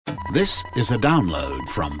This is a download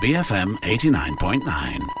from BFM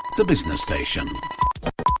 89.9, the business station.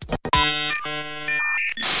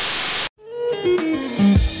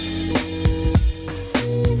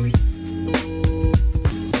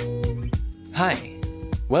 Hi,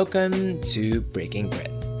 welcome to Breaking Bread.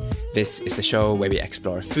 This is the show where we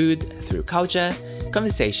explore food through culture,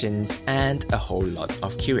 conversations, and a whole lot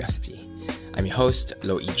of curiosity. I'm your host,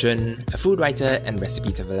 Lo Yi-Jun, a food writer and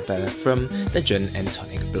recipe developer from the Jun and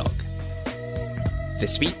Tonic blog.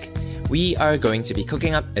 This week, we are going to be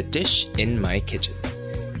cooking up a dish in my kitchen.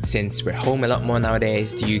 Since we're home a lot more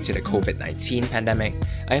nowadays due to the COVID-19 pandemic,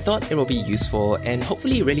 I thought it will be useful and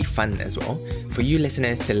hopefully really fun as well for you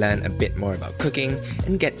listeners to learn a bit more about cooking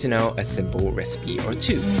and get to know a simple recipe or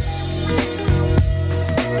two.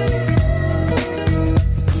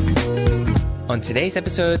 On today's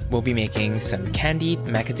episode, we'll be making some candied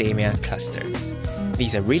macadamia clusters.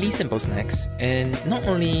 These are really simple snacks, and not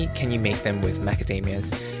only can you make them with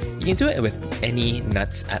macadamias, you can do it with any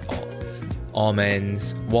nuts at all.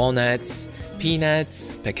 Almonds, walnuts,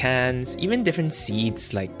 peanuts, pecans, even different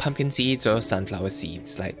seeds like pumpkin seeds or sunflower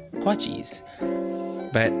seeds like kua cheese.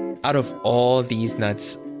 But out of all these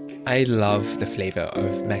nuts, I love the flavor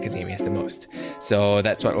of macadamias the most. So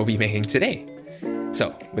that's what we'll be making today.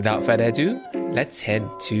 So, without further ado, let's head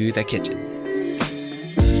to the kitchen.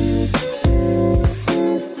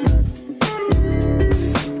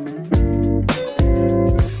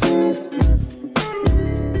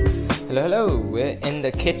 Hello, we're in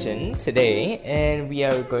the kitchen today and we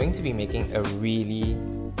are going to be making a really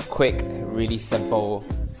quick, really simple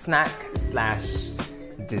snack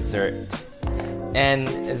 / dessert. And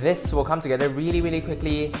this will come together really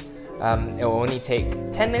quickly. It will only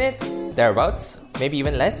take 10 minutes, thereabouts, maybe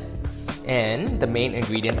even less. And the main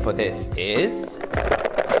ingredient for this is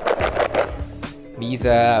these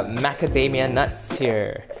macadamia nuts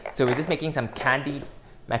here. So we're just making some candied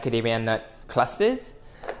macadamia nut clusters.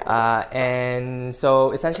 And so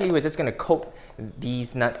essentially we're just going to coat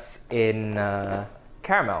these nuts in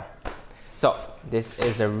caramel. So this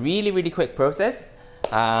is a really quick process.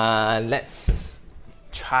 Let's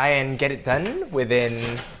try and get it done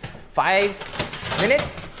within 5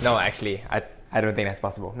 minutes? No, actually, I don't think that's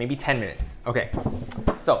possible. Maybe 10 minutes. Okay.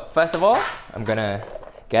 So, first of all, I'm gonna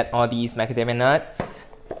get all these macadamia nuts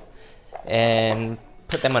and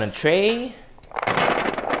put them on a tray.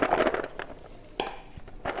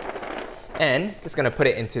 And just gonna put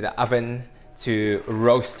it into the oven to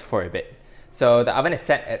roast for a bit. So the oven is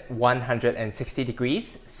set at 160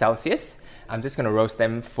 degrees Celsius. I'm just gonna roast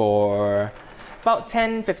them for about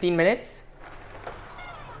 10-15 minutes.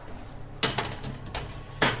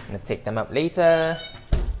 I'm gonna take them up later.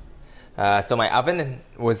 So my oven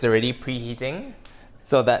was already preheating,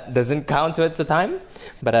 so that doesn't count towards the time,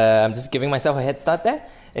 but I'm just giving myself a head start there.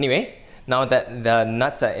 Anyway, now that the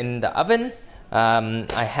nuts are in the oven,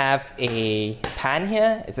 I have a pan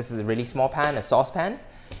here. This is a really small pan, a saucepan,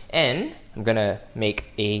 and I'm gonna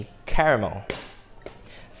make a caramel.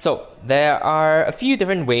 So there are a few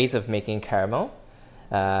different ways of making caramel.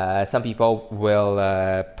 Some people will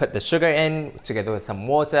put the sugar in together with some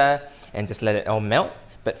water and just let it all melt.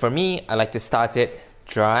 But for me, I like to start it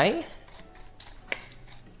dry,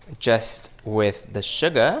 just with the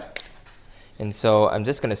sugar. And so I'm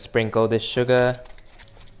just going to sprinkle this sugar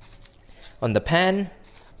on the pan,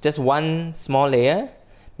 just one small layer,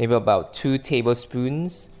 maybe about 2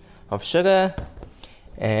 tablespoons of sugar,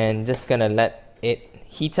 and just going to let it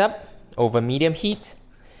heat up over medium heat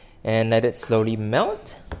and let it slowly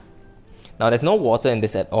melt. Now there's no water in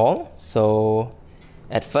this at all, so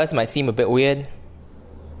at first it might seem a bit weird,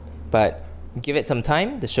 but give it some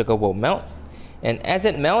time, the sugar will melt. And as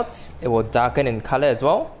it melts, it will darken in color as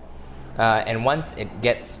well. And once it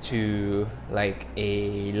gets to like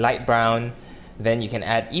a light brown, then you can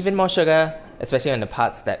add even more sugar, especially on the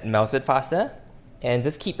parts that melted faster. And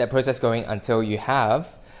just keep that process going until you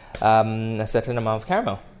have a certain amount of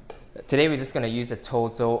caramel. Today we're just going to use a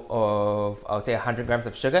total of, I would say, 100 grams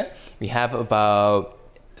of sugar. We have about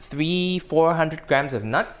 300-400 grams of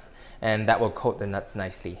nuts, and that will coat the nuts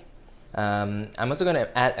nicely. I'm also going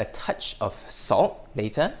to add a touch of salt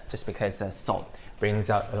later, just because salt brings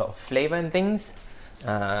out a lot of flavor and things.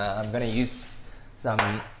 I'm going to use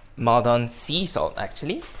some Maldon sea salt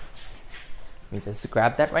actually. Let me just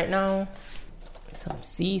grab that right now. Some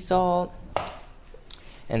sea salt.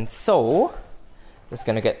 And so, just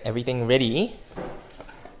gonna get everything ready,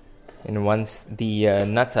 and once the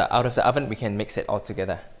nuts are out of the oven, we can mix it all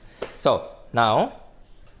together. So now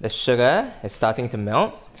the sugar is starting to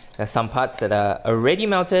melt. There's some parts that are already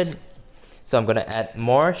melted, so I'm gonna add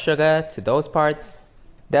more sugar to those parts.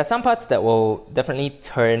 There are some parts that will definitely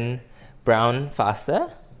turn brown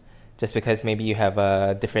faster, just because maybe you have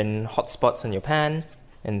different hot spots on your pan.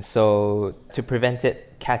 And so to prevent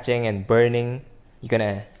it catching and burning, you're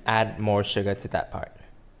gonna add more sugar to that part.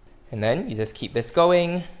 And then you just keep this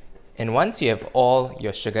going. And once you have all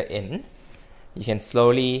your sugar in, you can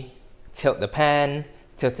slowly tilt the pan,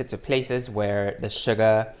 tilt it to places where the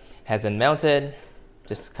sugar hasn't melted.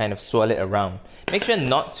 Just kind of swirl it around. Make sure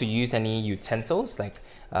not to use any utensils like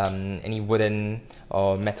any wooden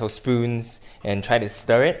or metal spoons, and try to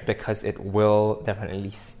stir it because it will definitely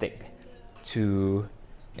stick to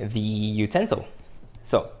the utensil.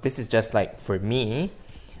 So this is just like, for me,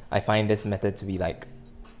 I find this method to be like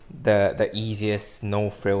the easiest, no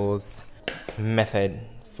frills method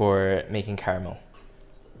for making caramel.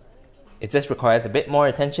 It just requires a bit more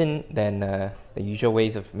attention than the usual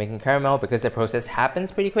ways of making caramel because the process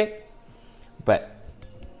happens pretty quick. But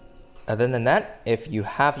other than that, if you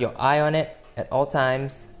have your eye on it at all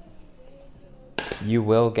times, you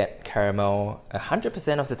will get caramel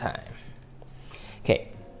 100% of the time.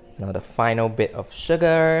 Okay, now the final bit of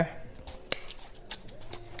sugar.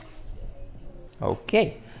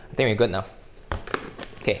 Okay, I think we're good now.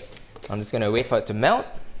 Okay, I'm just gonna wait for it to melt,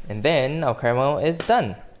 and then our caramel is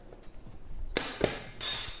done.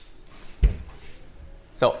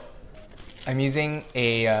 So, I'm using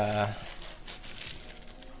a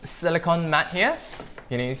silicone mat here.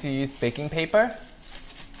 You can use baking paper.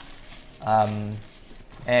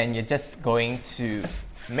 And you're just going to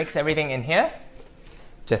mix everything in here,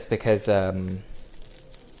 just because the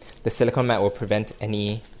silicone mat will prevent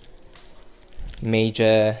any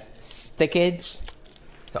major stickage.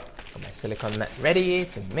 So, got my silicone mat ready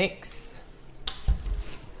to mix.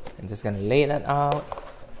 I'm just gonna lay that out.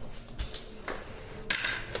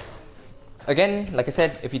 Again, like I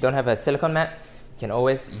said, if you don't have a silicone mat, you can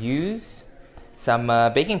always use some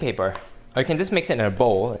baking paper. Or you can just mix it in a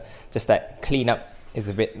bowl, just that cleanup is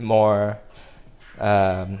a bit more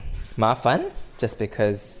mafan, just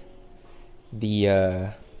because the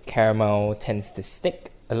caramel tends to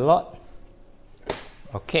stick a lot.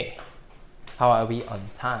 Okay, how are we on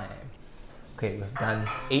time? Okay, we've done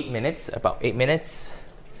 8 minutes, about 8 minutes.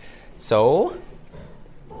 So,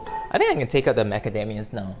 I think I can take out the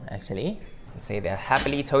macadamias now, actually. And say they're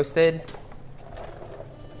happily toasted.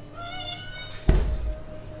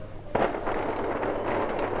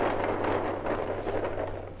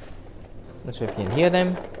 Not sure if you can hear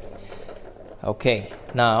them. Okay,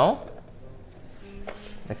 now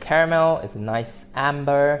the caramel is a nice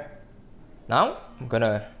amber. Now I'm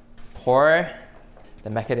gonna pour the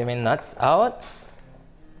macadamia nuts out.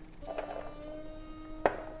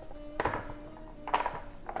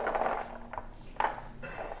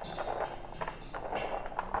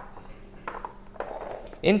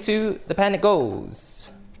 Into the pan it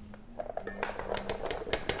goes.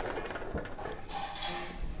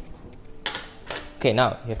 Okay,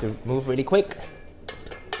 now you have to move really quick.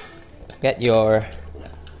 Get your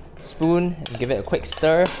spoon and give it a quick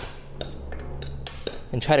stir.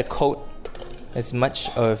 And try to coat as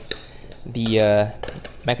much of the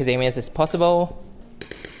macadamias as possible.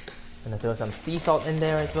 I'm gonna throw some sea salt in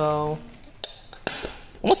there as well.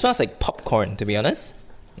 Almost smells like popcorn, to be honest.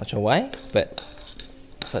 Not sure why, but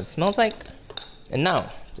that's what it smells like. And now,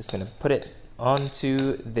 just gonna put it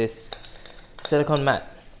onto this silicone mat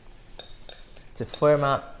to firm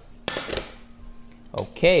up.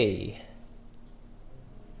 Okay,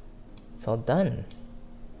 it's all done.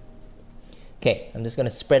 Okay, I'm just gonna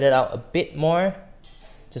spread it out a bit more,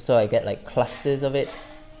 just so I get like clusters of it.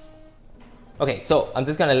 Okay, so I'm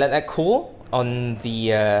just gonna let that cool on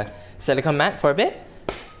the silicone mat for a bit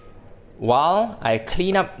while I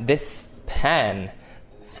clean up this pan.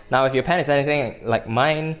 Now, if your pan is anything like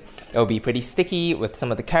mine, it'll be pretty sticky with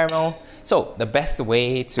some of the caramel. So the best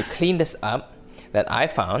way to clean this up that I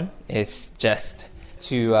found is just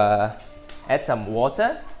to add some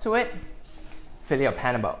water to it. Fill your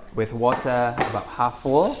pan with water about half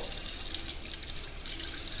full.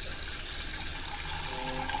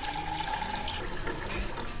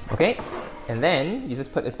 Okay, and then you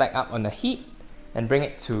just put this back up on the heat and bring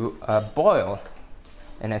it to a boil.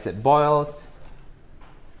 And as it boils,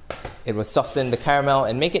 it will soften the caramel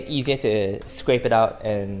and make it easier to scrape it out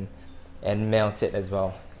and melt it as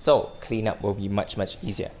well. So cleanup will be much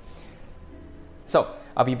easier. So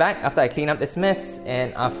I'll be back after I clean up this mess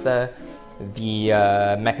and after the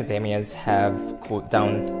macadamias have cooled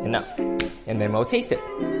down enough, and then we'll taste it.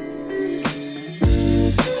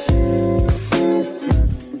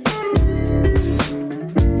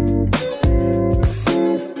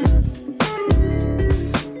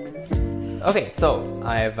 Okay, so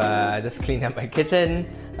I've just cleaned up my kitchen,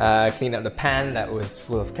 cleaned up the pan that was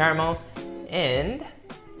full of caramel, and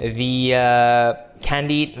the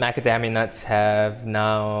candied macadamia nuts have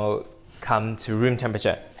now come to room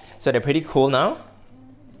temperature. So they're pretty cool now,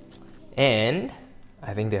 and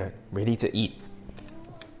I think they're ready to eat.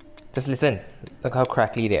 Just listen, look how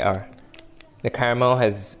crackly they are. The caramel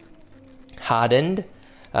has hardened,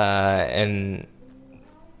 and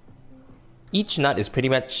each nut is pretty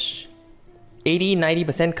much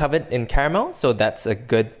 80-90% covered in caramel, so that's a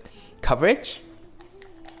good coverage.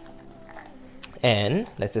 And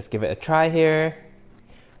let's just give it a try here.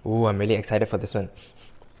 Ooh, I'm really excited for this one.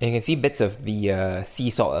 And you can see bits of the sea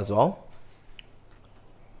salt as well.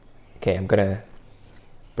 Okay, I'm gonna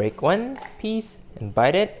break one piece and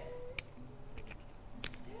bite it.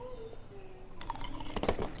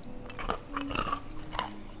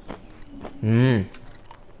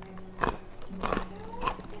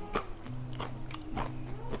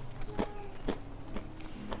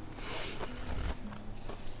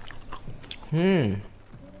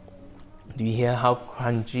 Do you hear how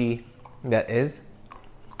crunchy that is?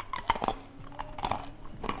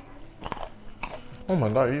 Oh my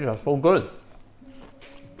god, these are so good.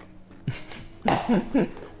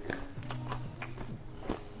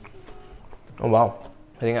 Oh wow,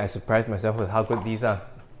 I think I surprised myself with how good these are.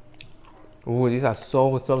 Ooh, these are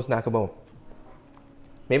so snackable.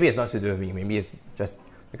 Maybe it's not to do with me, maybe it's just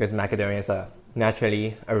because macadamias are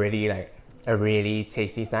naturally already like a really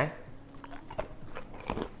tasty snack.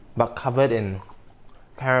 But covered in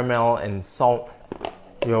caramel and salt,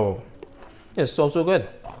 yo, it's so good.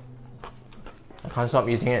 I can't stop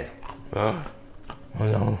eating it. Oh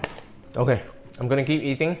no. Okay, I'm gonna keep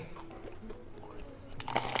eating.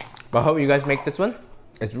 But I hope you guys make this one.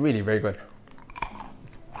 It's really very good.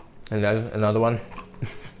 And then another one.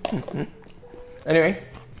 Anyway,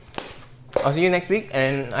 I'll see you next week,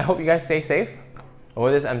 and I hope you guys stay safe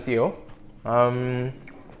over this MCO.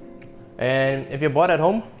 And if you're bored at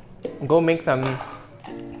home, go make some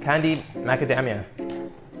candied macadamia.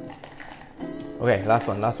 Okay, last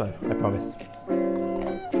one, I promise.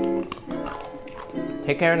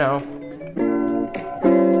 Take care now.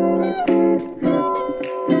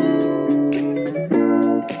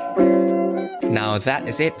 Now that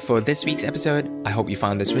is it for this week's episode. I hope you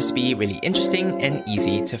found this recipe really interesting and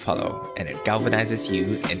easy to follow, and it galvanizes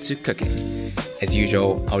you into cooking. As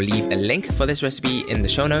usual, I'll leave a link for this recipe in the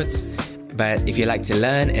show notes. But if you like to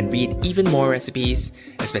learn and read even more recipes,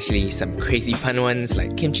 especially some crazy fun ones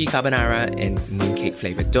like kimchi carbonara and mooncake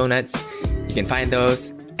flavored donuts, you can find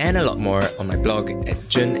those and a lot more on my blog at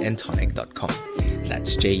junandtonic.com.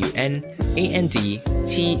 That's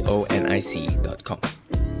JUNANDTONIC.com.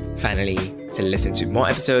 Finally, to listen to more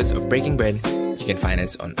episodes of Breaking Bread, you can find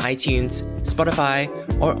us on iTunes, Spotify,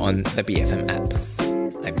 or on the BFM app.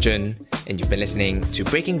 I'm Jun, and you've been listening to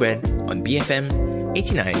Breaking Bread on BFM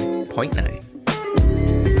 89.9.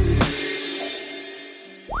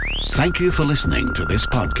 Thank you for listening to this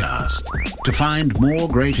podcast. To find more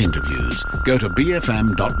great interviews, go to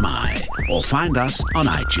bfm.my or find us on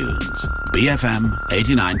iTunes. BFM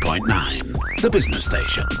 89.9, the business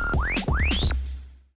station.